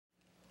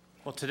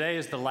Well, today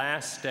is the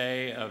last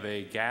day of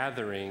a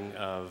gathering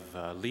of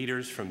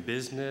leaders from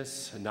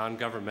business,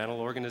 non-governmental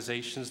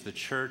organizations, the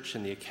church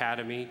and the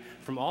academy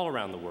from all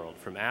around the world,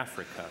 from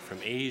Africa, from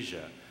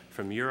Asia,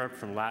 from Europe,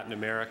 from Latin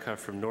America,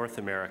 from North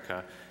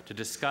America, to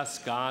discuss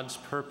God's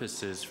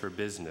purposes for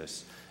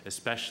business,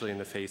 especially in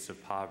the face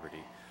of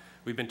poverty.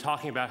 We've been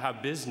talking about how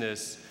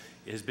business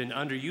has been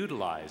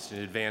underutilized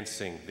in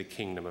advancing the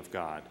kingdom of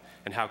God,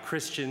 and how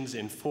Christians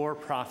in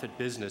for-profit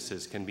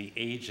businesses can be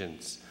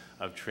agents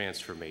of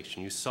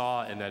transformation. You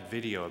saw in that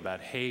video about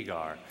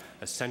Hagar,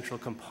 a central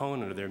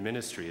component of their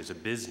ministry is a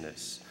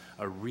business,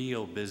 a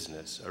real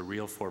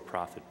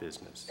for-profit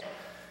business.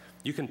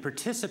 You can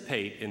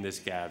participate in this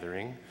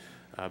gathering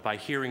by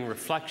hearing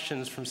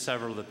reflections from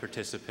several of the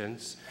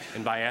participants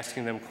and by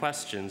asking them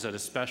questions at a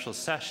special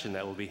session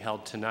that will be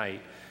held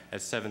tonight at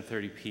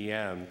 7:30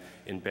 p.m.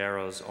 in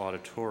Barrow's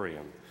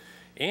Auditorium.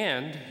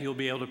 And you'll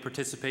be able to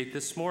participate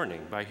this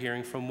morning by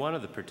hearing from one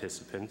of the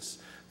participants,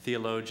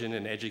 theologian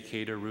and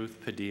educator Ruth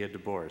Padilla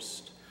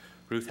DeBorst.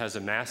 Ruth has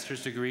a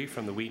master's degree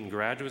from the Wheaton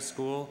Graduate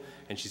School,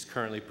 and she's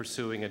currently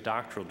pursuing a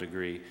doctoral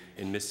degree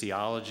in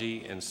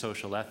missiology and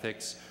social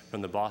ethics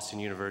from the Boston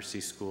University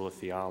School of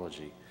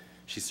Theology.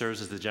 She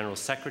serves as the General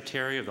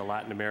Secretary of the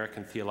Latin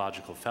American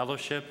Theological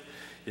Fellowship,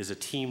 is a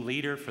team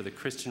leader for the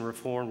Christian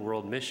Reformed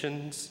World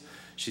Missions.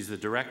 She's the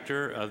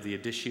director of the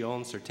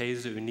Edición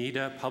Certeza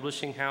Unida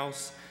publishing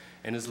house,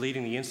 and is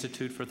leading the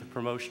Institute for the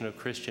Promotion of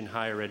Christian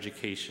Higher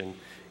Education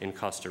in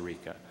Costa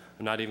Rica.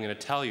 I'm not even going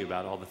to tell you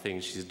about all the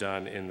things she's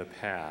done in the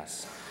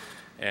past.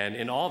 And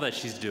in all that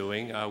she's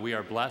doing, we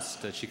are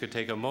blessed that she could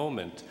take a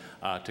moment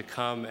to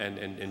come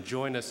and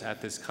join us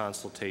at this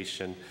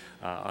consultation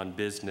on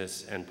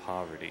business and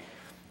poverty.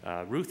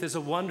 Ruth is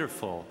a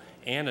wonderful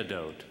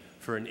antidote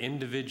for an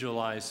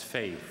individualized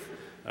faith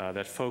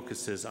that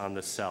focuses on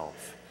the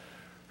self.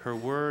 Her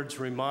words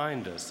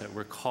remind us that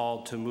we're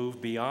called to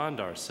move beyond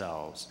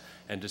ourselves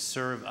and to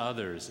serve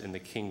others in the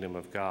kingdom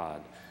of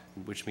God,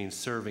 which means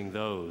serving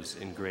those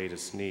in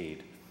greatest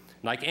need.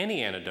 Like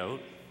any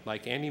antidote,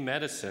 like any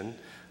medicine,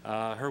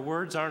 her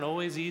words aren't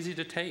always easy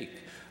to take,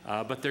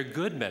 but they're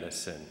good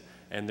medicine,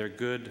 and they're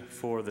good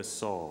for the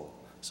soul.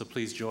 So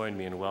please join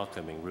me in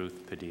welcoming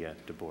Ruth Padilla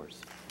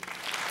DeBorst.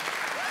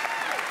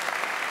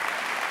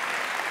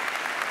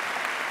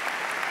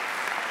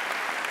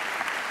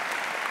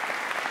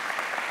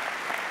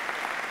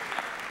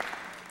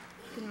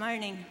 Good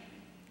morning.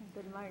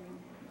 Good morning.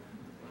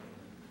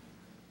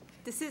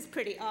 This is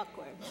pretty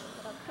awkward,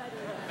 but I'll try to.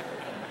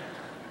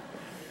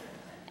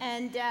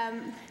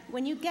 And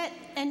when you get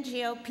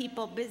NGO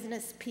people,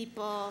 business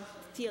people,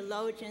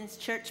 theologians,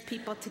 church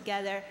people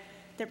together,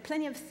 there are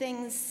plenty of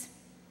things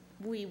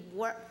we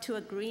work to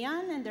agree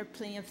on, and there are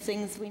plenty of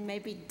things we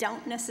maybe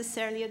don't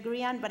necessarily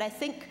agree on. But I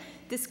think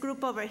this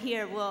group over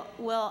here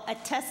will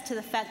attest to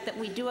the fact that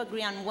we do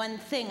agree on one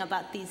thing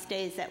about these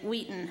days at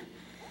Wheaton,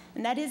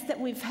 and that is that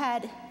we've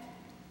had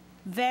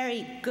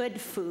very good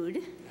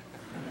food.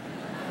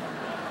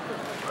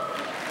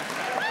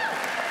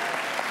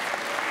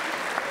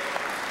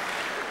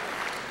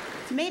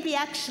 Maybe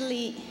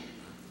actually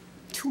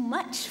too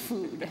much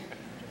food.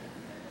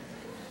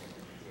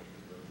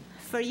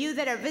 For you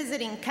that are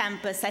visiting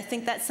campus, I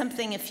think that's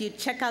something, if you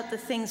check out the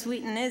things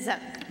Wheaton is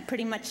at,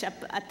 pretty much up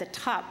at the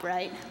top,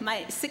 right?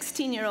 My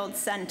 16-year-old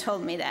son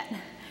told me that.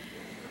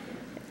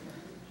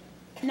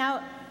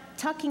 Now,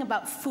 talking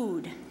about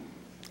food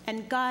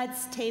and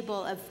God's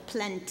table of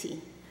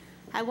plenty,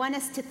 I want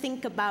us to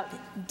think about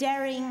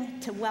daring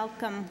to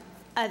welcome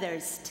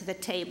others to the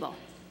table.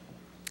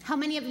 How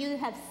many of you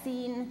have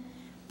seen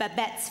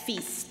Babette's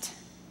Feast?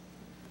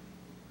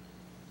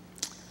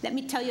 Let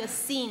me tell you a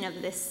scene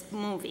of this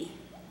movie.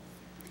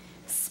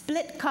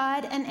 Split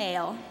cod and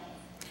ale,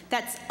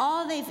 that's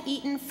all they've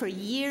eaten for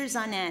years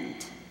on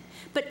end.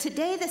 But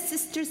today the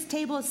sisters'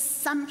 table is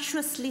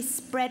sumptuously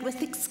spread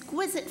with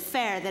exquisite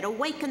fare that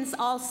awakens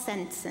all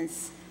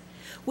senses.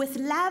 With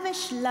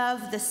lavish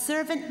love, the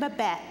servant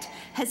Babette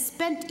has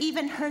spent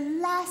even her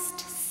last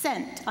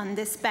cent on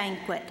this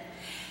banquet,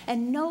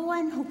 and no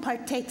one who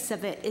partakes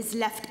of it is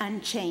left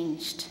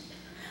unchanged.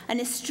 An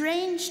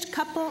estranged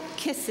couple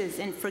kisses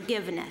in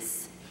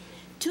forgiveness.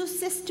 Two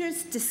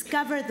sisters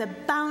discover the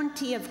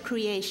bounty of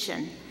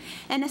creation,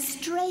 and a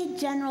stray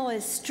general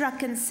is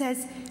struck and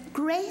says,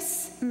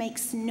 "Grace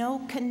makes no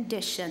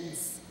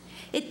conditions.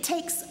 It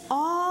takes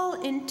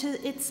all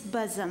into its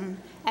bosom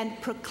and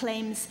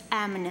proclaims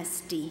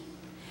amnesty.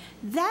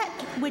 That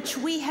which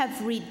we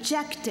have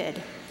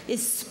rejected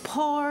is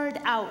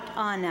poured out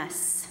on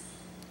us."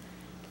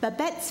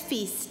 Babette's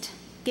Feast,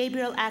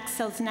 Gabriel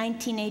Axel's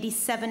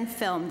 1987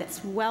 film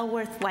that's well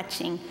worth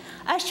watching,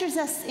 ushers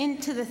us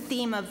into the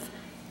theme of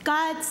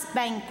God's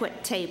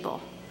banquet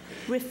table,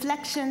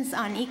 reflections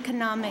on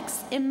economics,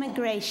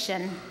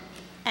 immigration,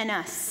 and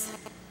us.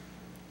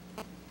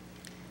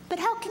 But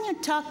how can you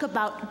talk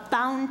about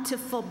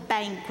bountiful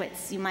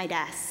banquets, you might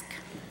ask,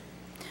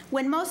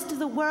 when most of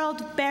the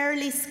world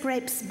barely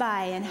scrapes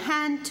by in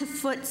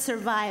hand-to-foot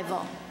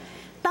survival?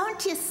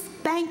 Bounteous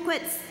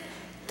banquets,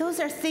 those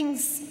are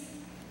things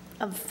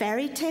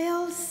fairy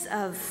tales,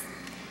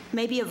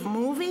 maybe of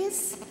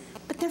movies,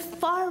 but they're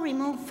far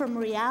removed from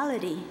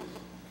reality.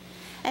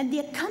 And the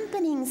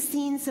accompanying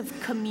scenes of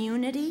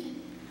community,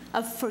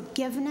 of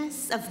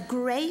forgiveness, of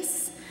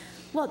grace,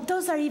 well,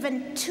 those are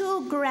even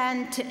too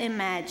grand to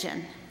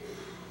imagine.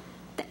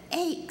 The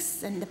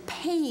aches and the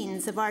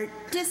pains of our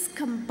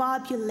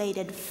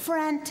discombobulated,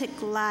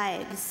 frantic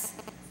lives,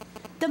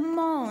 the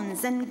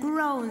moans and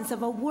groans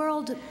of a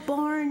world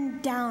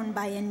borne down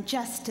by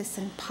injustice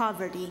and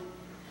poverty,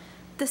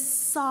 the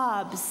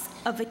sobs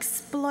of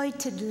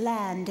exploited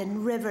land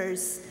and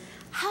rivers.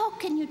 How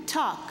can you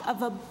talk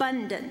of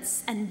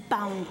abundance and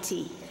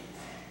bounty?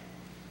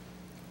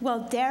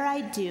 Well, dare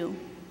I do,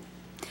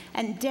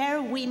 and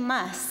dare we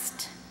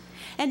must,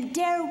 and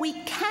dare we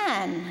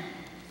can,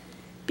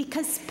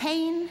 because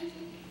pain,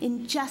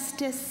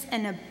 injustice,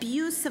 and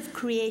abuse of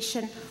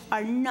creation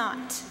are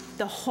not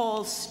the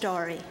whole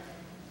story.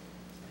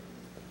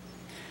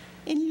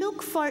 In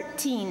Luke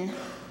 14,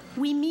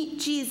 we meet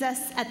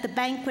Jesus at the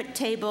banquet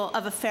table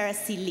of a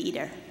Pharisee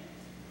leader.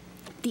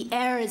 The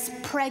air is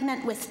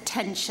pregnant with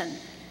tension.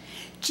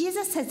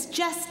 Jesus has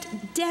just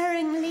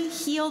daringly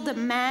healed a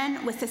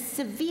man with a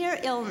severe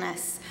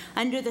illness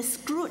under the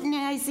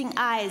scrutinizing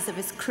eyes of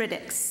his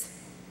critics.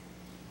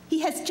 He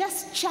has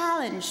just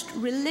challenged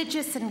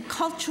religious and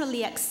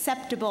culturally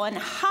acceptable and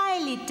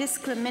highly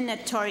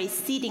discriminatory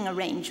seating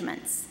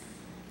arrangements.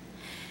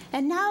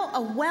 And now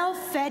a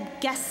well-fed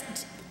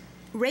guest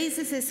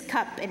raises his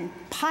cup in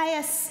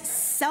pious,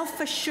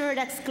 self-assured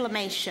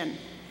exclamation,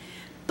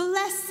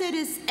 "Blessed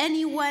is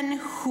anyone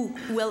who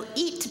will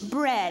eat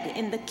bread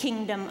in the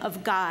kingdom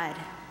of God."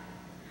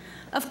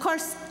 Of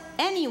course,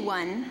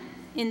 anyone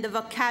in the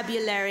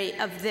vocabulary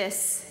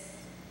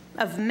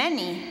of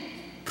many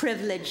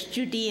privileged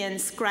Judean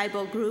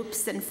scribal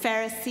groups and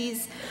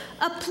Pharisees,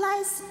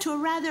 applies to a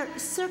rather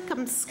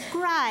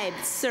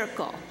circumscribed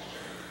circle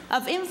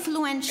of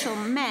influential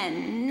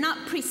men,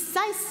 not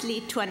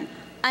precisely to an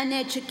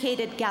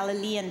uneducated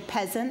Galilean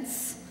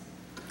peasants,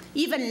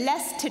 even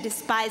less to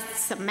despised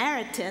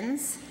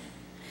Samaritans,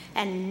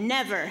 and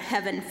never,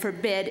 heaven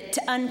forbid,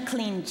 to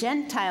unclean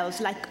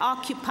Gentiles like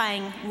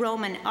occupying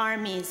Roman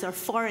armies or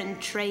foreign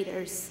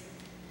traders.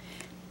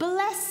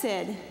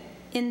 Blessed,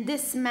 in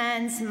this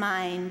man's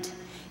mind,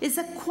 is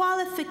a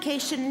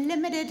qualification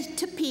limited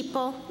to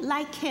people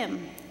like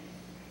him,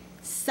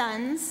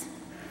 sons,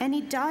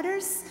 any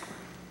daughters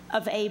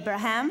of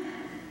Abraham,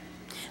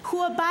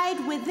 who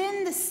abide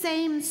within the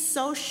same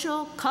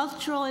social,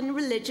 cultural, and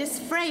religious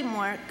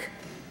framework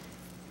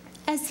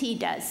as he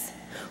does,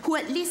 who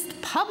at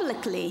least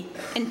publicly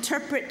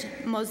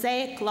interpret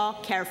Mosaic law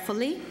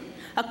carefully,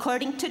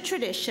 according to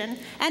tradition,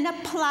 and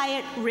apply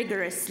it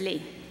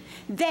rigorously.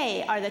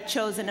 They are the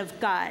chosen of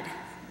God.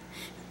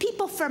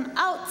 People from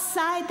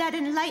outside that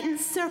enlightened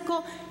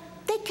circle,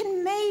 they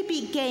can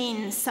maybe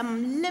gain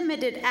some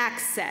limited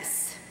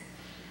access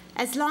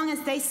as long as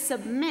they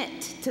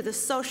submit to the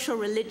social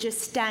religious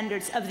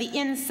standards of the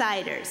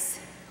insiders.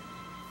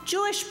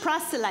 Jewish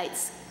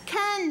proselytes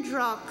can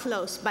draw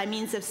close by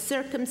means of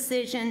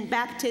circumcision,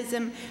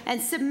 baptism,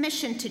 and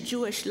submission to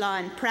Jewish law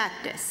and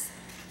practice.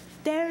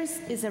 Theirs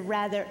is a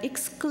rather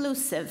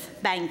exclusive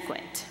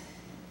banquet.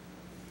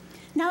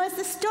 Now, as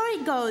the story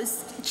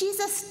goes,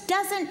 Jesus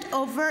doesn't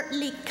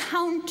overtly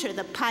counter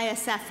the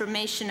pious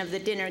affirmation of the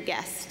dinner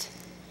guest.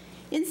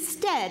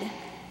 Instead,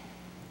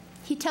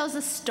 he tells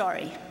a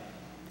story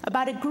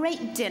about a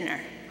great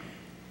dinner.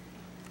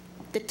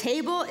 The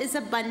table is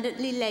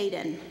abundantly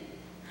laden.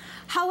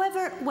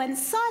 However, when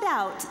sought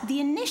out, the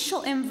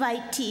initial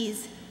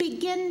invitees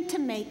begin to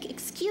make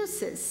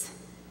excuses,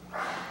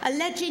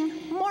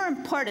 alleging more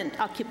important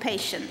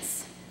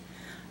occupations.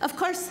 Of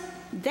course,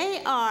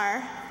 they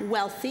are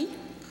wealthy,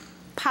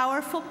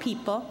 powerful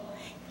people,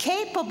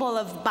 capable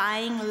of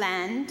buying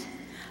land,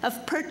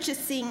 of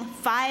purchasing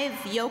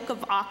 5 yoke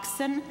of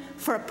oxen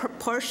for a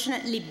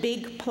proportionately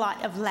big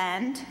plot of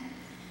land,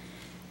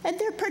 and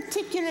they're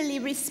particularly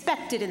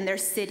respected in their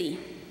city.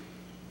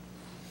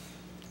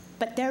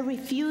 But their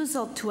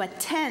refusal to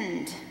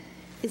attend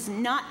is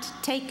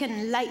not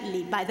taken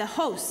lightly by the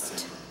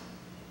host.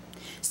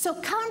 So,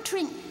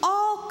 countering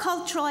all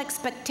cultural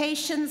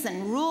expectations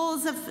and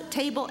rules of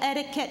table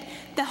etiquette,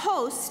 the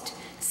host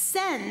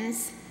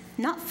sends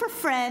not for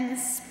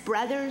friends,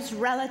 brothers,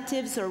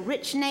 relatives, or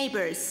rich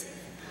neighbors,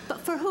 but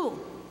for who?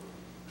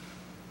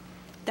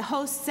 The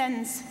host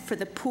sends for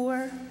the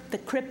poor, the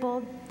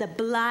crippled, the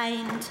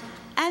blind,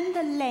 and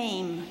the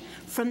lame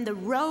from the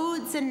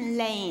roads and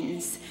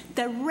lanes,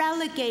 the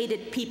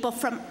relegated people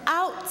from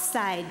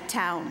outside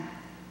town.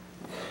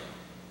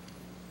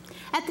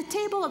 At the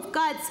table of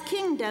God's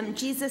kingdom,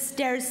 Jesus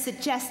dares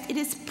suggest it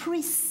is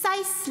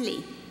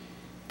precisely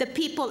the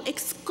people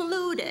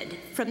excluded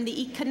from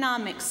the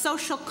economic,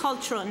 social,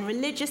 cultural, and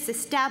religious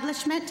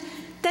establishment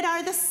that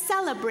are the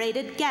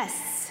celebrated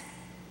guests.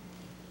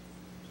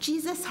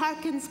 Jesus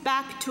harkens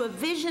back to a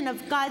vision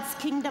of God's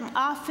kingdom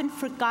often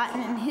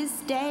forgotten in his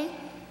day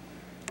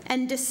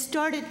and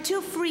distorted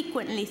too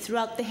frequently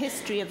throughout the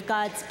history of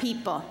God's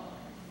people.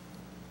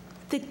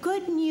 The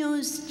good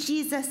news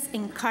Jesus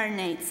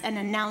incarnates and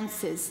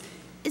announces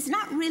is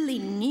not really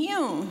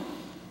new,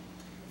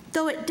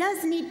 though it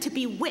does need to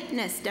be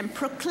witnessed and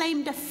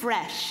proclaimed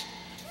afresh.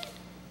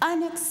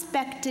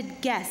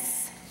 Unexpected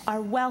guests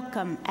are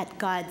welcome at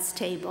God's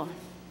table.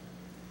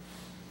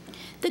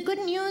 The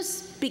good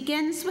news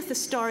begins with the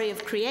story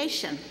of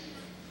creation.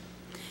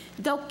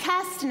 Though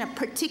cast in a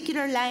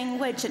particular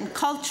language and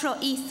cultural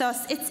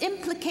ethos, its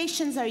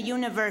implications are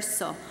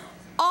universal.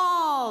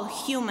 All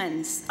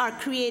humans are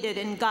created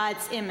in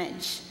God's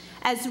image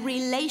as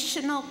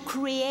relational,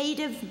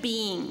 creative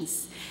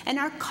beings and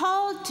are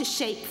called to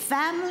shape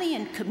family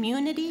and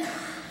community,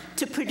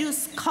 to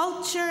produce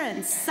culture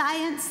and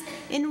science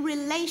in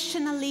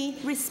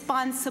relationally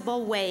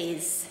responsible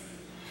ways,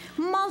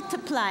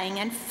 multiplying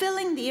and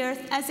filling the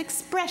earth as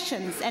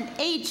expressions and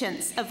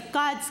agents of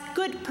God's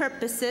good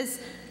purposes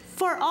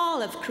for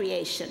all of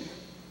creation.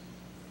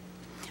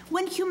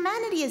 When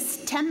humanity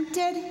is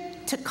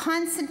tempted to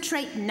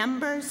concentrate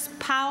numbers,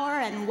 power,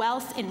 and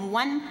wealth in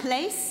one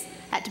place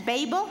at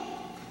Babel,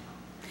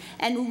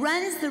 and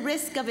runs the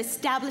risk of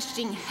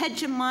establishing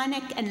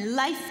hegemonic and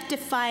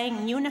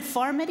life-defying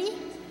uniformity,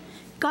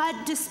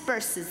 God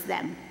disperses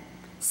them,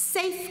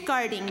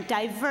 safeguarding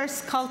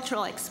diverse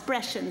cultural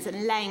expressions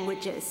and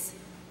languages.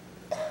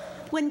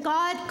 When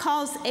God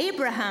calls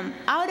Abraham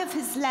out of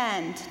his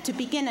land to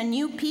begin a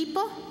new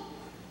people,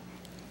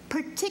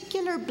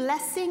 particular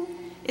blessing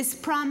is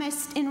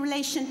promised in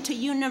relation to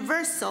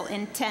universal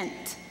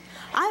intent.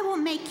 I will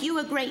make you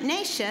a great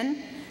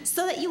nation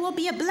so that you will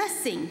be a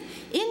blessing.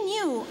 In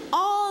you,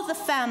 all the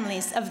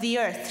families of the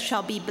earth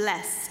shall be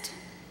blessed.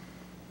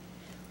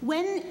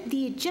 When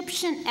the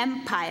Egyptian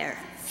empire,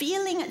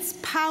 feeling its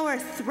power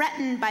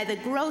threatened by the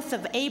growth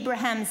of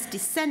Abraham's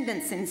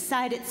descendants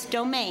inside its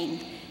domain,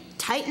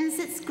 tightens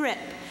its grip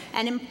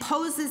and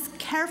imposes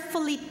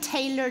carefully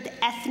tailored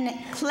ethnic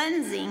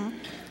cleansing,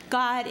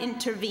 God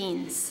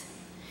intervenes.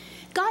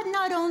 God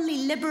not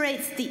only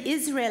liberates the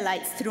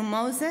Israelites through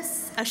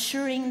Moses,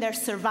 assuring their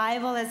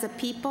survival as a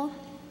people,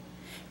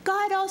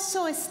 God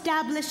also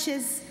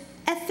establishes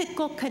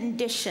ethical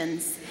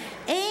conditions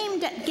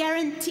aimed at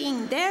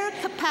guaranteeing their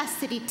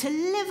capacity to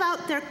live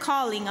out their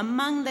calling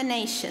among the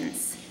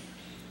nations.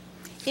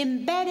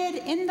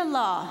 Embedded in the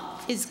law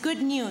is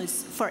good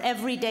news for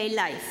everyday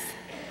life.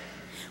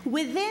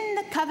 Within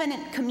the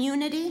covenant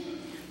community,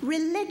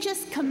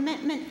 religious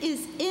commitment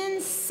is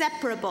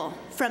inseparable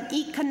from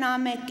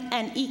economic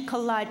and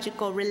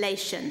ecological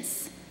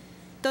relations.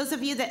 Those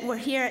of you that were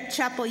here at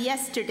chapel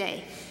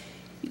yesterday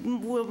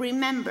will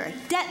remember,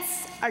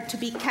 debts are to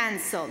be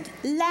canceled.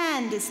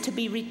 Land is to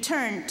be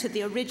returned to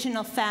the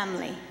original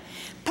family,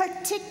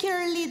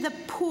 particularly the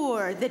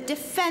poor, the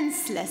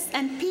defenseless,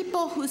 and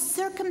people whose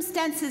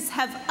circumstances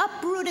have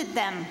uprooted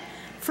them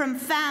from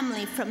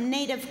family, from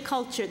native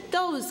culture.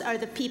 Those are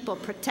the people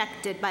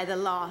protected by the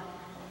law.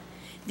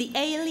 The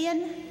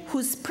alien,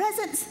 whose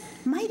presence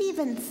might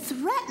even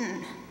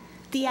threaten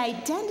the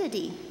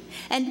identity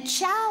and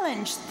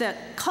challenge the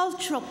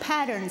cultural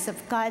patterns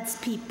of God's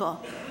people,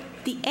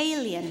 the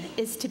alien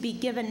is to be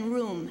given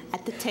room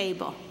at the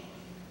table.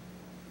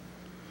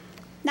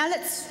 Now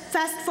let's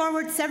fast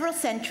forward several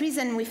centuries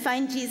and we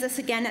find Jesus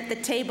again at the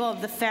table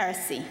of the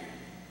Pharisee.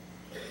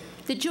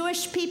 The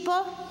Jewish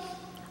people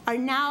are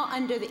now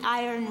under the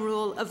iron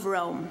rule of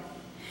Rome,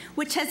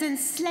 which has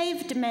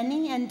enslaved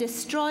many and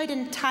destroyed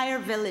entire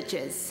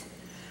villages.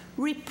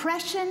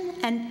 Repression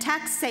and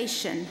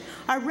taxation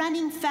are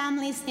running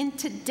families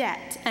into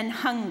debt and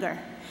hunger.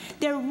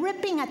 They're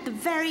ripping at the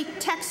very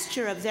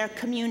texture of their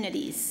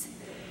communities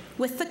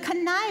with the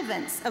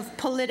connivance of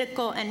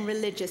political and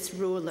religious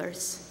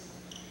rulers.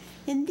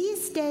 In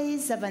these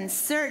days of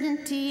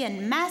uncertainty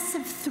and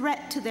massive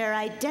threat to their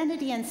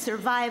identity and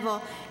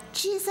survival,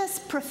 Jesus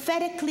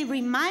prophetically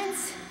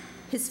reminds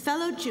his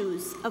fellow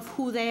Jews of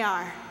who they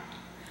are.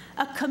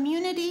 A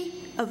community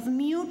of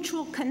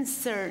mutual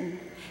concern,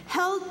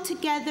 held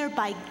together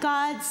by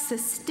God's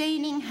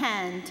sustaining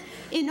hand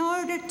in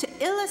order to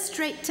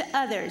illustrate to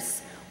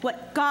others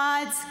what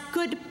God's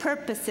good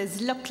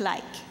purposes look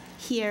like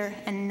here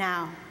and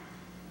now.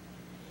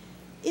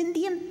 In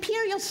the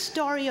imperial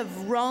story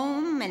of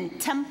Rome and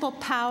temple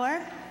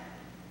power,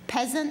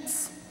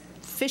 peasants,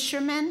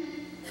 fishermen,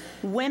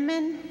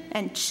 women,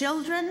 and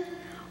children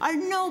are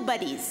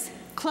nobodies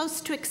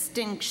close to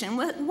extinction,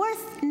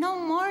 worth no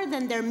more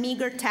than their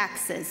meager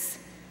taxes.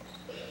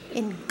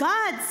 In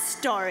God's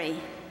story,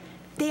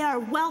 they are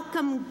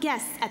welcome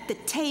guests at the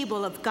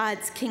table of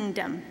God's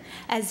kingdom,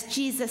 as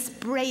Jesus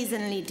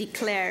brazenly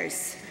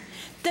declares.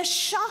 The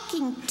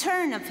shocking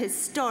turn of his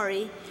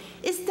story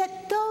is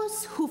that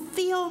those who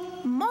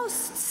feel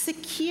most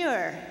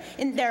secure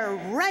in their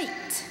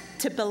right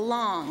to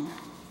belong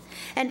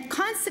and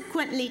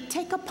consequently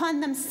take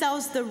upon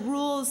themselves the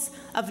rules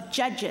of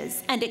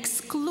judges and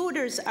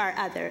excluders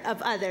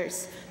of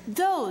others,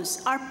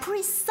 those are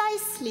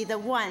precisely the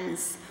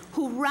ones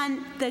who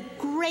run the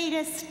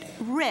greatest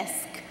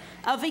risk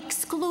of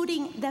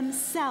excluding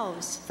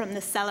themselves from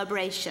the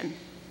celebration.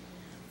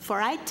 For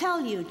I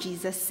tell you,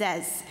 Jesus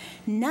says,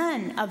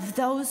 none of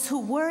those who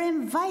were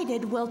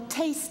invited will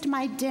taste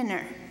my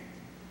dinner.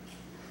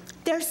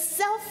 Their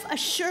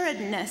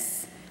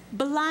self-assuredness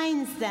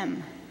blinds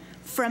them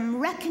from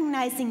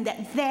recognizing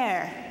that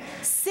there,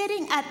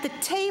 sitting at the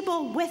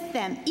table with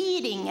them,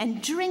 eating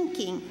and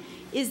drinking,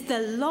 is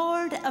the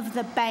Lord of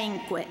the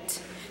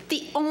banquet,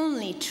 the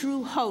only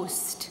true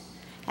host,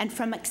 and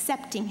from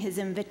accepting his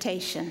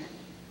invitation.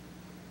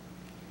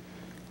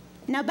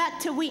 Now back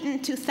to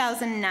Wheaton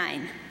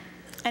 2009,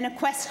 and a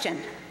question.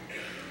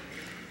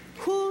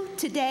 Who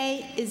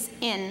today is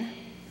in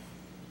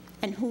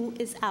and who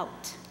is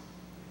out?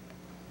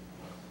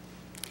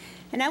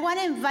 And I want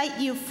to invite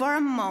you for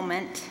a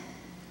moment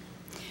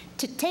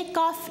to take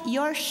off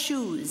your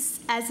shoes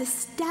as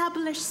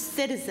established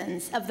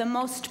citizens of the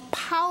most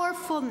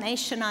powerful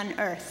nation on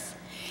earth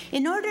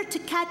in order to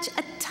catch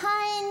a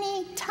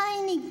tiny,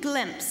 tiny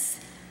glimpse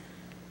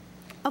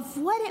of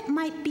what it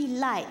might be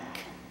like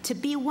to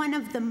be one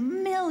of the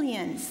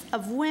millions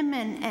of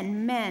women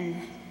and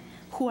men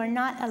who are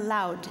not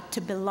allowed to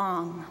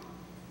belong.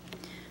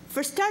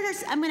 For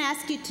starters, I'm going to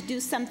ask you to do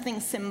something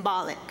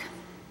symbolic.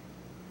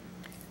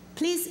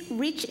 Please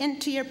reach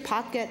into your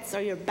pockets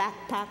or your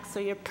backpacks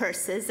or your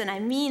purses, and I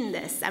mean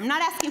this. I'm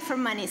not asking for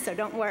money, so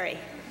don't worry.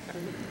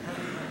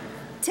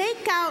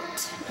 Take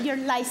out your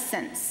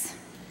license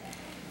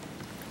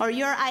or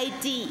your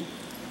ID.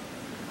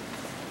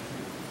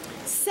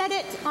 Set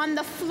it on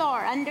the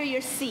floor under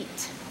your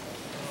seat,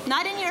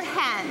 not in your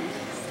hand.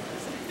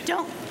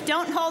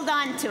 Don't hold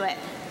on to it.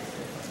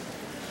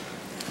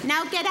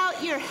 Now get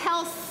out your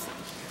health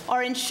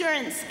or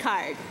insurance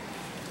card.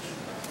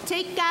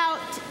 Take out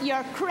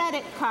your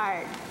credit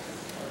card,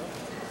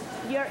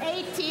 your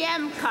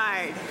ATM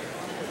card.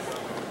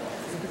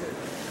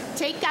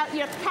 Take out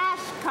your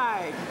cash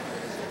card.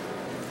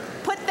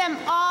 Put them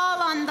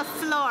all on the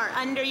floor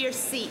under your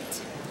seat.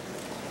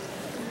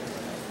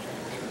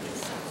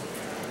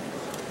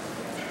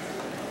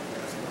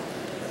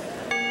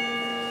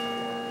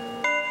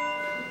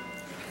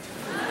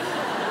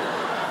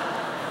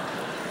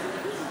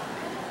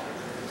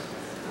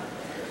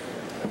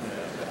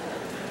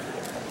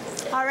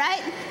 All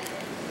right?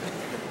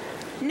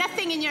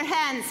 Nothing in your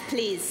hands,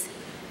 please.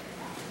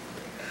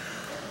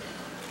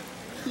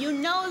 You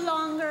no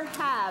longer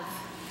have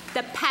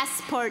the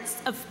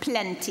passports of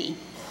plenty.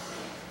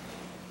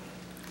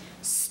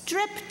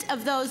 Stripped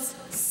of those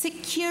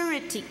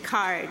security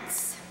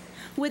cards,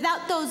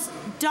 without those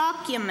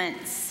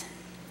documents,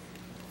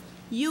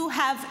 you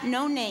have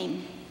no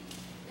name.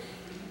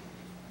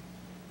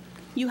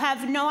 You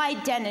have no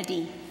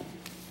identity.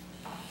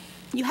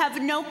 You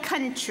have no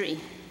country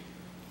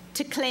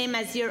to claim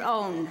as your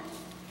own.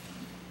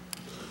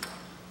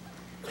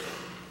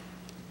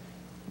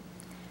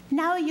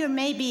 Now you're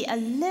maybe a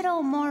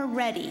little more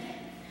ready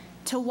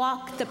to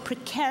walk the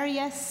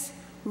precarious,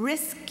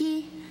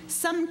 risky,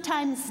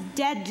 sometimes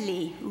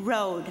deadly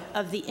road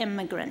of the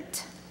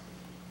immigrant.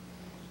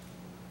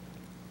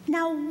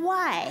 Now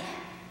why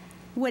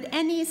would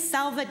any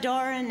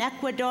Salvadoran,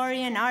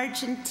 Ecuadorian,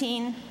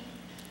 Argentine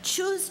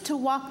choose to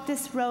walk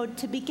this road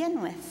to begin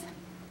with?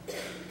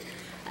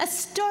 A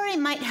story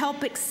might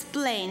help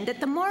explain that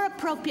the more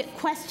appropriate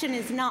question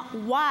is not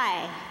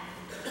why,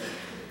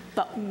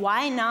 but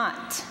why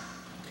not?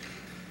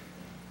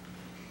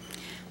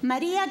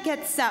 Maria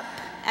gets up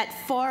at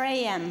 4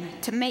 a.m.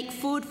 to make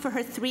food for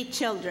her 3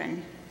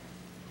 children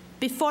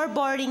before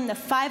boarding the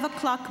 5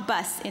 o'clock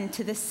bus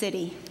into the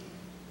city.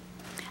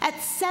 At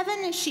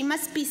 7, she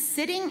must be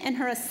sitting in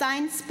her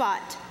assigned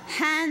spot,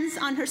 hands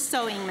on her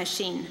sewing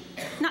machine.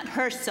 Not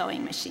her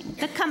sewing machine,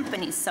 the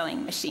company's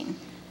sewing machine.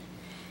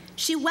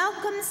 She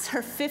welcomes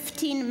her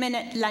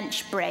 15-minute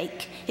lunch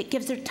break. It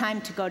gives her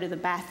time to go to the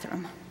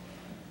bathroom.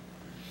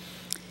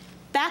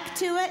 Back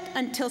to it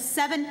until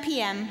 7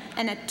 p.m.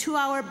 and a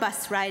 2-hour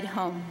bus ride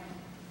home.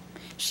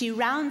 She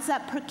rounds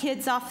up her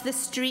kids off the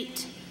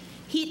street,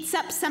 heats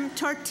up some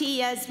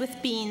tortillas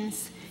with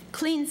beans,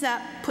 cleans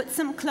up, puts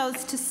some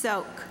clothes to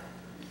soak.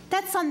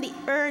 That's on the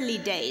early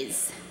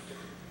days.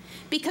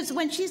 Because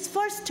when she's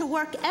forced to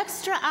work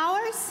extra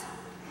hours,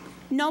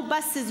 no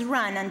buses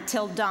run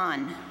until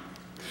dawn.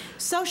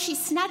 So she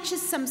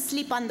snatches some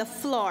sleep on the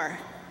floor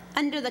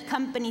under the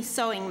company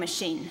sewing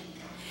machine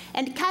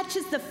and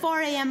catches the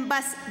 4 a.m.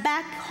 bus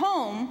back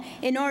home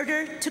in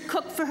order to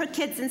cook for her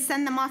kids and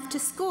send them off to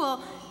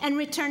school and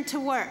return to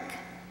work.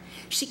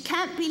 She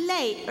can't be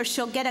late or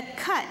she'll get a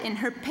cut in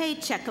her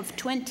paycheck of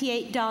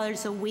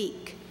 $28 a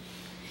week.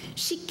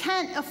 She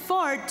can't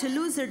afford to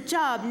lose her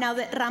job now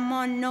that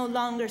Ramon no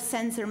longer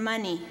sends her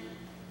money.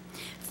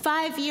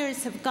 5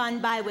 years have gone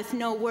by with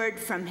no word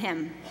from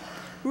him.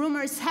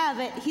 Rumors have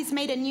it he's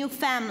made a new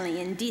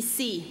family in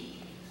D.C.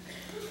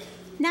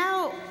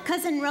 Now,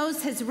 Cousin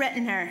Rose has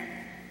written her,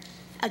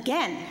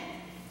 again,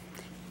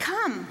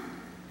 "Come,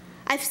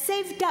 I've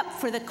saved up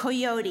for the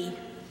coyote.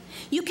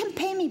 You can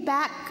pay me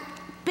back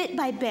bit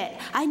by bit.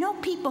 I know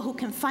people who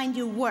can find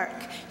you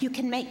work. You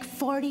can make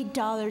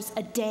 $40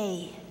 a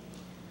day.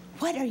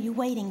 What are you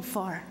waiting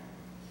for?"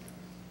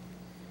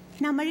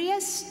 Now,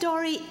 Maria's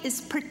story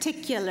is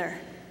particular,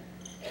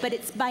 but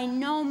it's by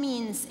no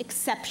means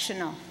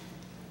exceptional.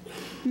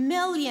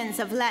 Millions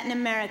of Latin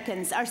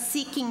Americans are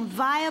seeking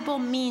viable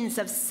means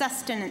of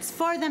sustenance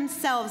for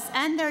themselves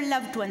and their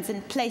loved ones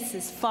in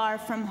places far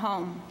from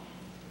home.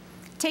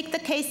 Take the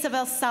case of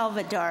El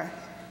Salvador.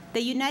 The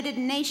United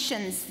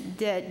Nations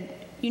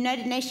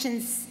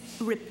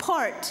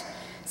report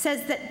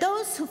says that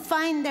those who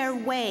find their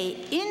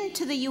way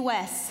into the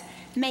U.S.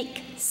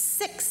 make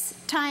 6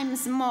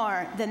 times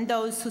more than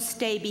those who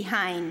stay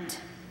behind.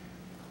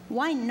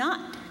 Why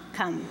not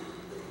come?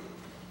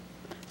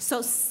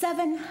 So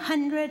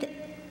 700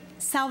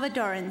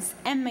 Salvadorans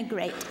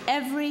emigrate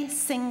every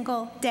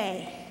single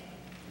day.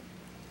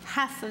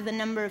 Half of the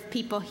number of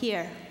people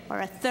here,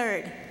 or a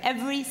third,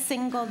 every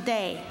single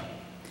day.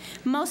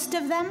 Most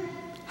of them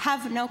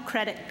have no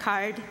credit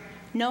card,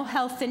 no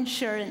health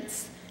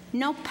insurance,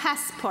 no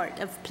passport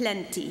of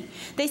plenty.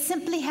 They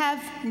simply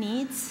have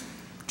needs,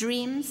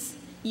 dreams,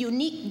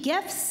 unique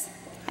gifts,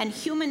 and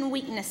human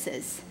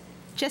weaknesses,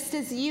 just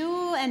as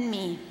you and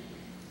me.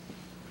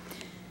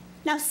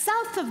 Now,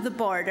 south of the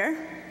border,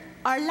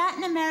 our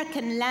Latin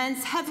American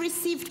lands have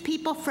received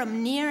people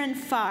from near and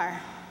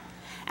far.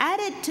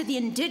 Added to the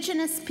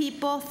indigenous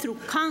people through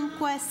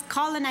conquest,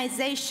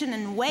 colonization,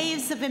 and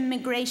waves of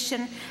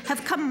immigration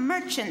have come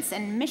merchants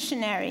and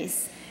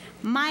missionaries,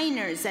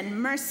 miners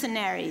and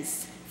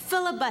mercenaries,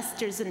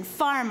 filibusters and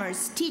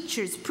farmers,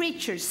 teachers,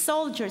 preachers,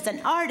 soldiers,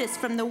 and artists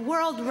from the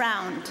world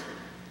round.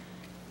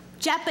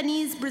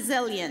 Japanese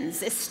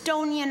Brazilians,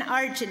 Estonian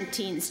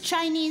Argentines,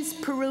 Chinese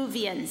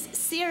Peruvians,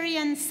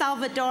 Syrian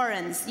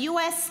Salvadorans,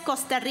 US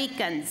Costa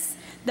Ricans.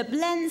 The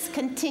blends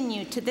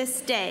continue to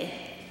this day.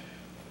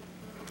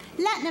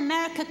 Latin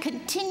America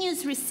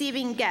continues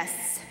receiving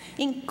guests,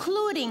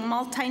 including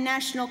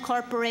multinational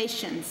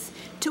corporations,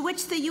 to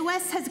which the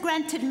US has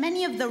granted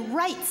many of the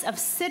rights of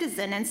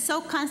citizen and so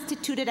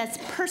constituted as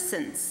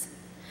persons.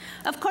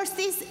 Of course,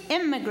 these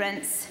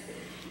immigrants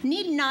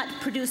need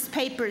not produce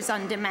papers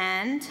on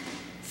demand,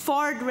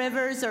 ford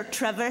rivers, or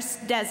traverse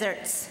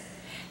deserts.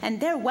 And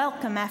they're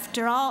welcome,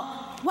 after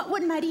all. What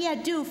would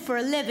Maria do for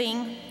a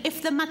living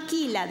if the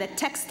maquila, the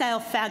textile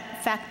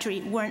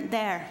factory, weren't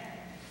there?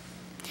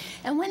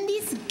 And when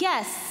these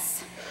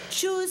guests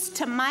choose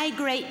to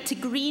migrate to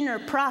greener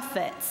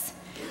profits,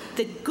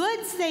 the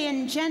goods they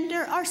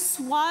engender are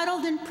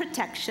swaddled in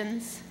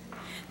protections.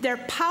 Their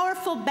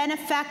powerful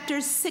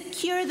benefactors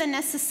secure the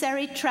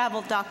necessary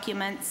travel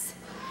documents.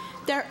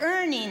 Their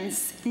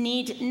earnings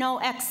need no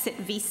exit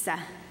visa.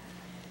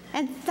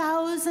 And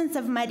thousands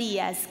of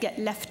Marias get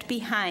left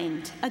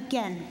behind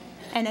again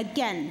and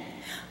again,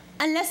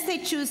 unless they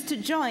choose to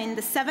join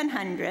the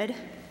 700,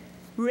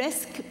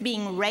 risk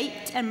being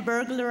raped and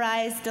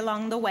burglarized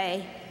along the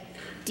way,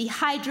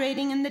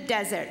 dehydrating in the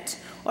desert,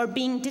 or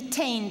being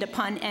detained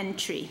upon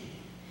entry,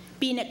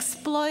 being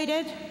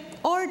exploited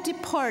or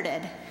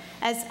deported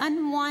as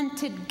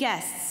unwanted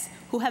guests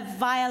who have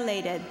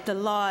violated the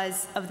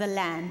laws of the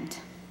land.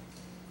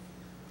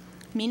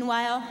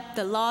 Meanwhile,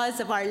 the laws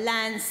of our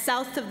lands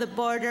south of the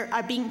border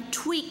are being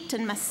tweaked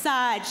and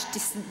massaged,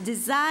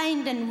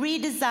 designed and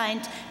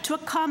redesigned to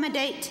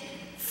accommodate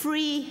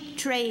free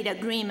trade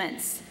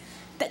agreements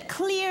that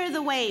clear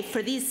the way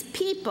for these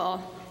people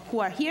who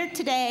are here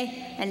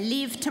today and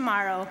leave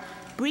tomorrow,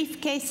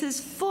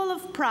 briefcases full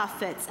of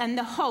profits and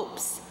the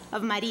hopes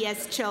of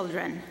Maria's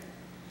children.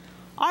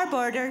 Our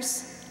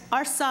borders,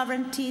 our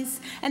sovereignties,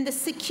 and the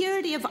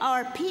security of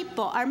our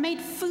people are made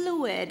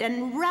fluid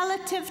and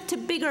relative to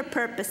bigger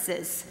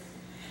purposes.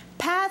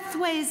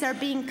 Pathways are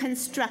being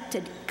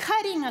constructed,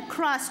 cutting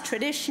across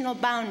traditional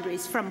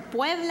boundaries from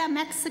Puebla,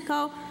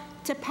 Mexico,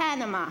 to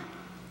Panama,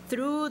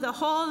 through the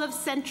whole of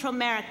Central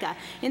America,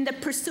 in the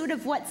pursuit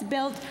of what's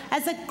billed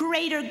as a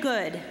greater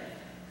good.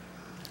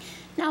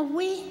 Now,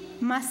 we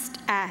must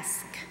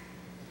ask,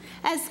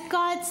 as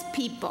God's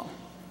people,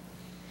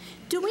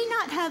 do we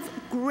not have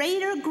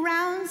greater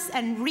grounds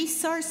and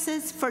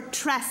resources for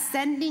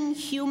transcending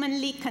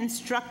humanly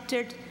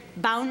constructed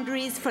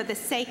boundaries for the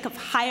sake of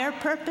higher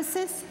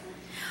purposes?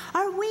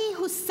 Are we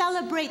who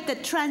celebrate the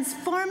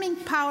transforming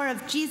power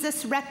of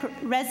Jesus'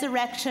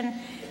 resurrection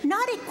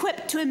not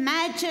equipped to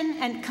imagine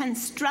and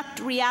construct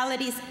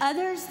realities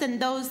others than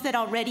those that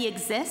already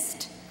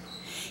exist?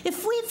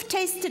 If we've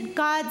tasted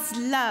God's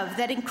love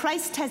that in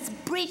Christ has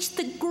breached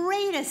the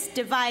greatest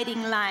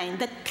dividing line,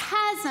 the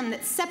chasm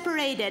that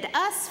separated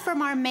us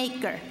from our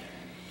Maker,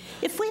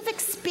 if we've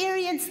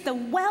experienced the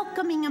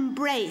welcoming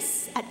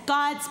embrace at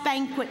God's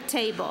banquet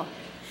table,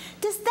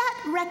 does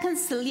that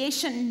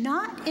reconciliation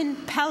not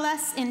impel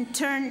us in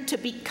turn to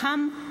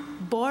become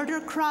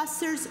border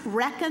crossers,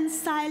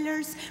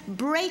 reconcilers,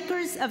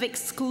 breakers of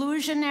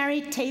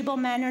exclusionary table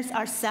manners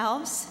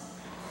ourselves?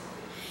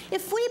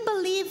 If we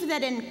believe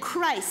that in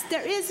Christ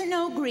there is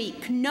no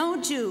Greek,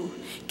 no Jew,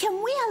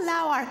 can we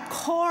allow our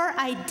core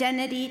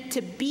identity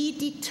to be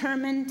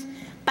determined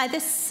by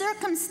the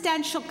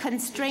circumstantial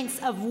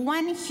constraints of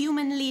one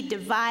humanly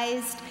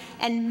devised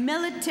and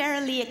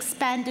militarily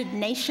expanded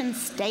nation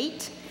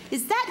state?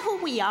 Is that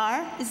who we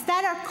are? Is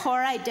that our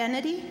core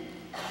identity?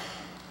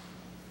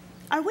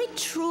 Are we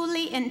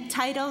truly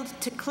entitled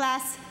to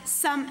class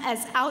some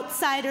as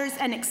outsiders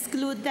and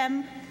exclude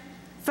them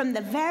from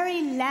the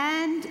very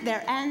land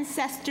their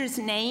ancestors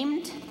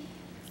named?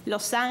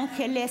 Los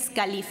Ángeles,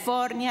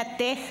 California,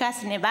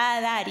 Texas,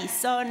 Nevada,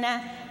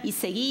 Arizona, y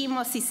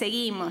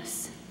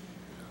seguimos.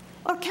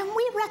 Or can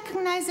we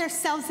recognize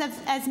ourselves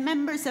as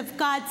members of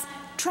God's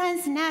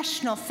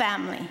transnational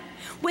family,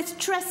 which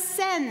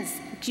transcends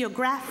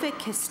geographic,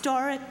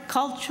 historic,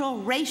 cultural,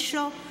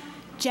 racial,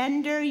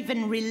 gender,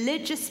 even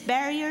religious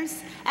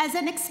barriers, as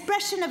an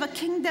expression of a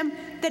kingdom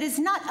that is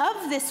not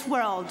of this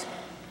world,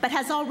 but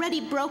has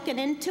already broken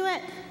into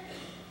it?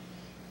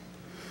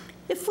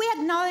 If we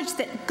acknowledge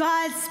that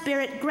God's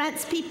Spirit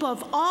grants people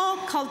of all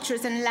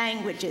cultures and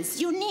languages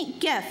unique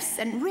gifts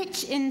and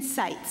rich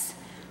insights,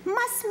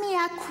 must we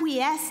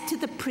acquiesce to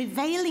the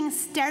prevailing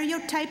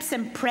stereotypes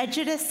and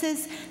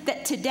prejudices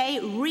that today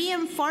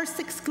reinforce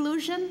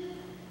exclusion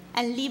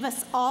and leave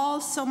us all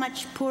so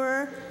much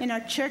poorer in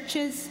our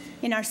churches,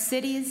 in our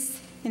cities,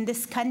 in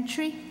this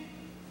country?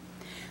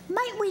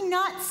 Might we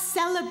not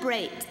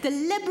celebrate the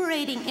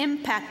liberating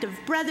impact of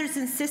brothers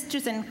and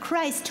sisters in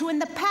Christ who in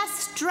the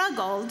past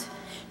struggled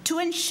to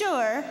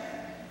ensure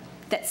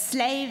that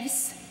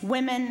slaves,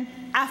 women,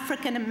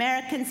 African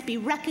Americans be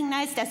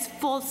recognized as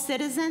full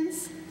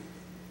citizens?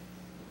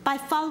 By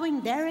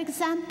following their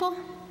example,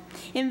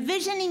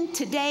 envisioning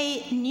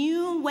today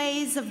new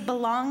ways of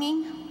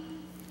belonging?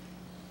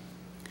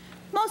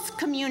 Most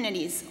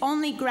communities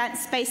only grant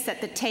space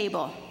at the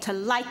table to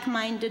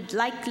like-minded,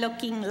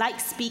 like-looking,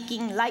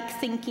 like-speaking,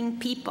 like-thinking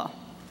people.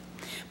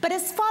 But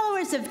as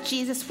followers of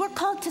Jesus, we're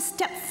called to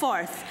step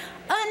forth,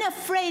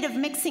 unafraid of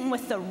mixing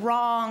with the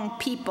wrong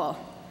people,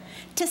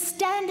 to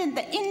stand in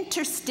the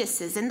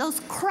interstices and those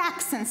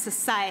cracks in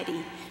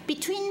society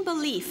between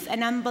belief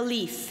and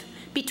unbelief,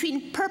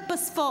 between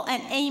purposeful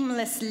and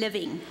aimless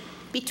living,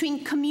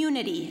 between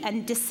community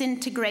and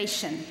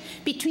disintegration,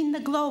 between the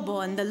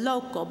global and the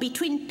local,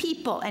 between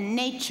people and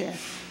nature,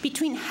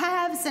 between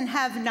haves and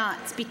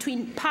have-nots,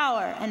 between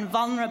power and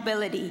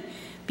vulnerability,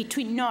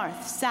 between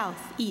north,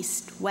 south,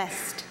 east,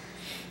 west.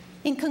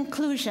 In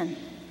conclusion,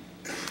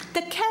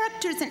 the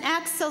characters in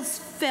Axel's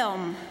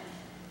film,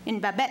 in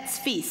Babette's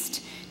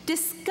Feast,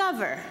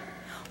 discover,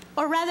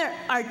 or rather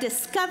are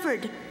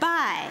discovered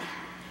by,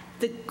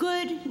 the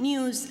good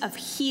news of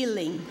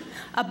healing,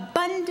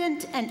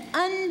 abundant and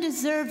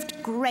undeserved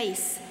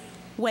grace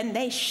when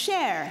they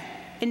share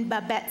in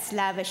Babette's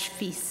lavish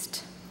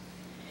feast.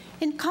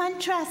 In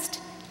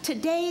contrast,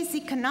 today's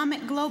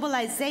economic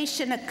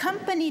globalization,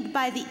 accompanied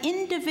by the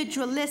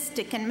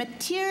individualistic and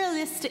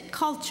materialistic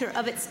culture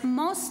of its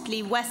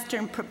mostly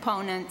Western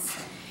proponents,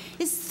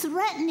 is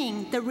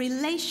threatening the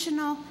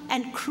relational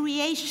and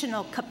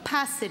creational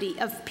capacity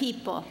of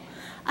people,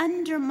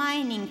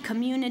 undermining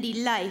community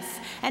life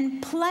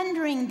and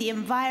plundering the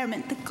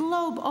environment the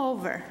globe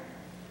over.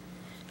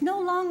 No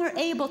longer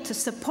able to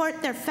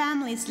support their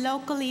families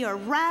locally or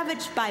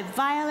ravaged by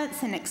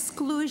violence and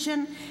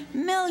exclusion,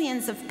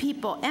 millions of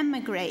people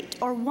emigrate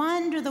or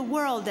wander the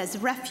world as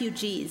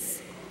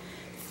refugees.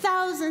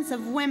 Thousands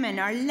of women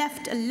are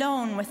left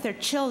alone with their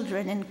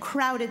children in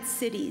crowded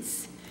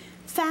cities.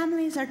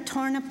 Families are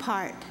torn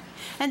apart,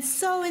 and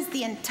so is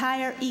the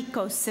entire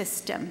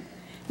ecosystem.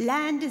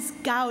 Land is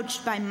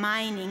gouged by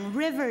mining,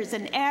 rivers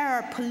and air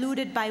are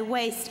polluted by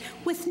waste,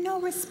 with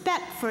no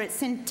respect for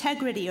its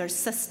integrity or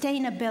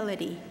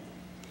sustainability.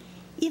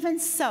 Even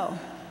so,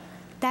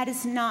 that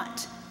is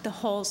not the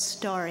whole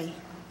story.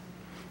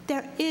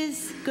 There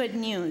is good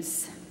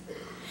news.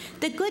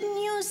 The good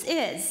news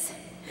is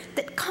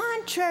that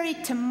contrary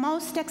to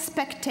most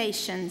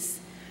expectations,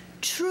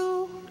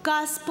 true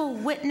gospel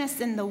witness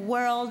in the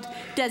world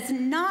does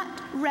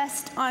not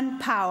rest on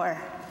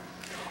power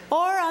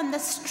or on the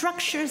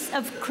structures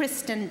of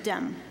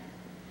Christendom,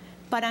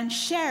 but on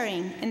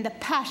sharing in the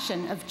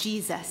passion of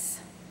Jesus.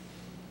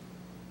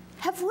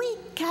 Have we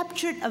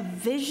captured a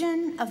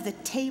vision of the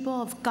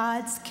table of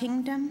God's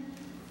kingdom?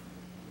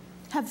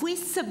 Have we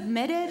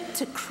submitted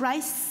to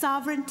Christ's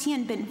sovereignty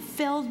and been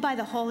filled by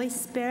the Holy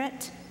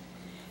Spirit?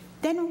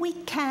 Then we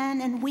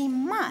can and we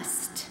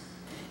must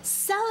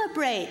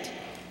celebrate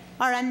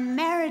our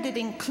unmerited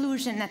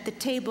inclusion at the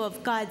table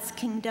of God's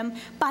kingdom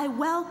by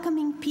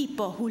welcoming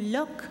people who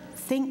look,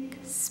 think,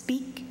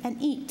 speak, and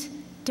eat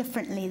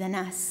differently than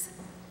us.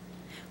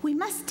 We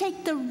must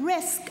take the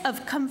risk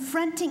of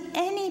confronting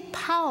any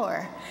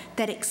power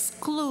that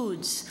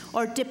excludes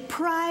or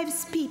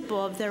deprives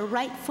people of their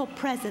rightful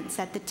presence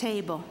at the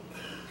table.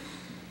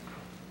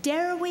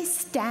 Dare we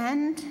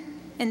stand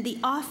in the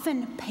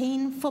often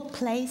painful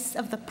place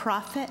of the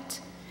prophet,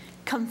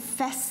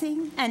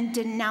 confessing and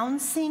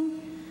denouncing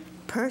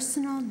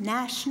personal,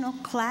 national,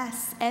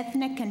 class,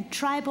 ethnic, and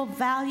tribal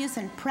values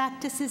and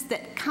practices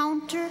that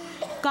counter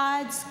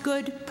God's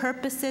good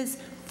purposes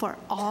for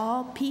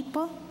all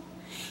people,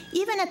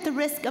 even at the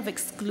risk of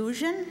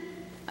exclusion,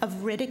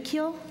 of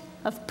ridicule,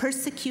 of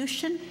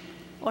persecution,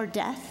 or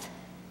death?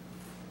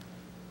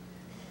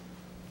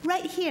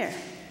 Right here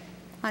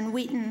on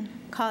Wheaton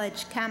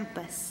College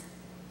campus,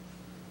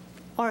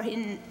 or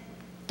in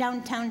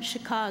downtown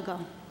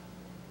Chicago,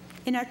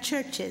 in our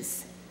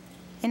churches,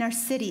 in our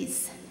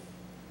cities.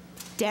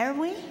 Dare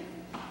we?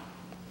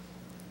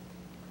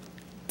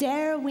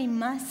 Dare we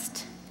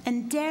must,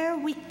 and dare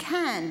we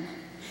can,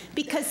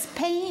 because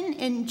pain,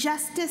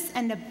 injustice,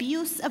 and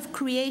abuse of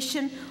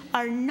creation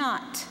are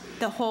not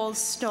the whole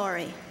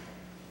story.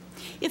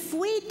 If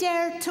we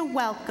dare to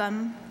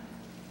welcome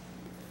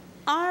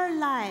our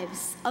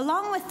lives,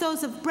 along with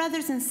those of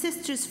brothers and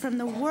sisters from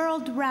the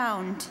world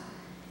round,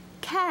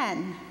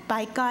 can,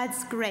 by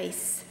God's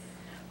grace,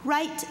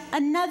 write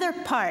another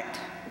part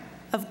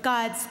of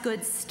God's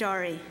good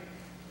story.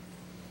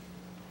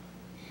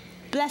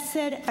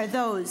 Blessed are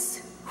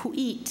those who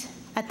eat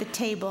at the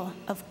table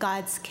of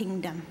God's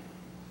kingdom.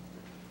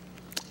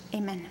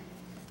 Amen.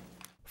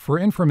 For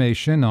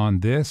information on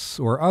this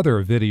or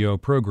other video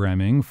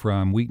programming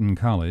from Wheaton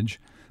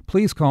College,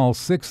 please call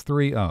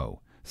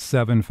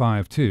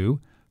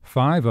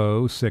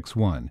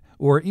 630-752-5061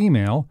 or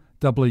email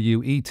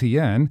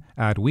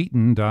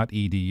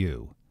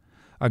wetn@wheaton.edu.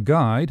 A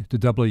guide to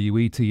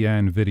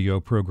WETN video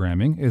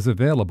programming is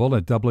available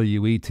at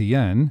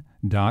wetn.org.